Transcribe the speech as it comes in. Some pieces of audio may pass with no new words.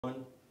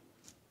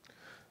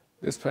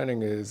This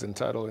painting is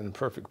entitled "In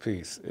Perfect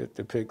Peace." It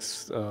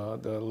depicts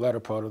the latter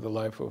part of the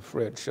life of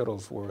Fred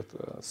Shuttlesworth,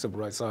 a civil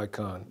rights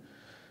icon,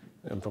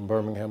 and from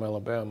Birmingham,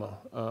 Alabama.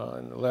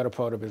 In the latter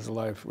part of his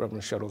life,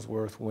 Reverend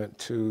Shuttlesworth went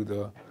to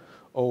the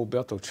old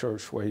Bethel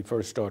Church where he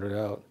first started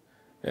out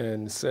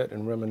and sat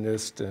and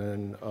reminisced,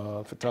 and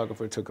a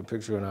photographer took a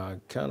picture, and I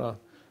kind of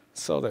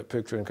saw that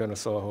picture and kind of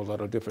saw a whole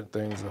lot of different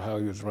things of how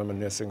he was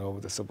reminiscing over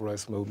the civil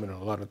rights movement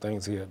and a lot of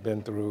things he had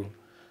been through,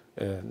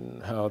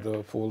 and how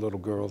the 4 little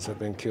girls had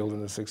been killed in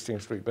the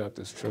 16th Street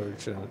Baptist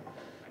Church, and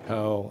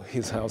how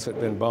his house had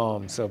been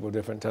bombed several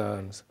different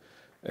times,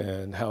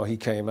 and how he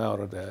came out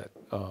of that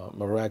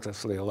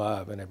miraculously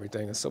alive and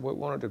everything. And so we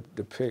wanted to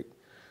depict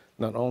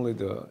not only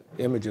the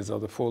images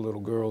of the 4 little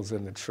girls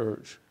in the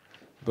church,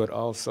 but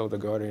also the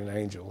guardian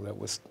angel that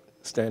was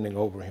standing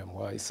over him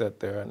while he sat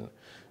there. And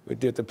we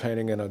did the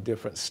painting in a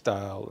different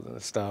style, the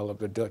style of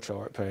the Dutch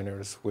art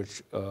painters,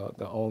 which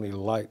the only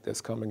light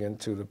that's coming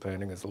into the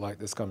painting is the light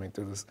that's coming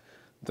through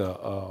the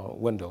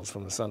windows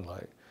from the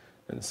sunlight.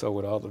 And so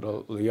with all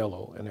of the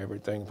yellow and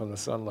everything from the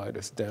sunlight,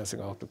 it's dancing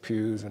off the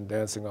pews and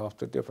dancing off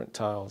the different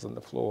tiles on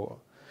the floor,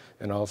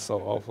 and also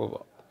off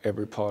of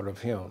every part of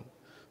him.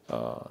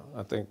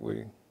 I think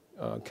we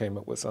came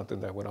up with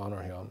something that would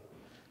honor him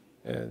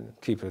and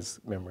keep his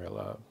memory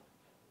alive.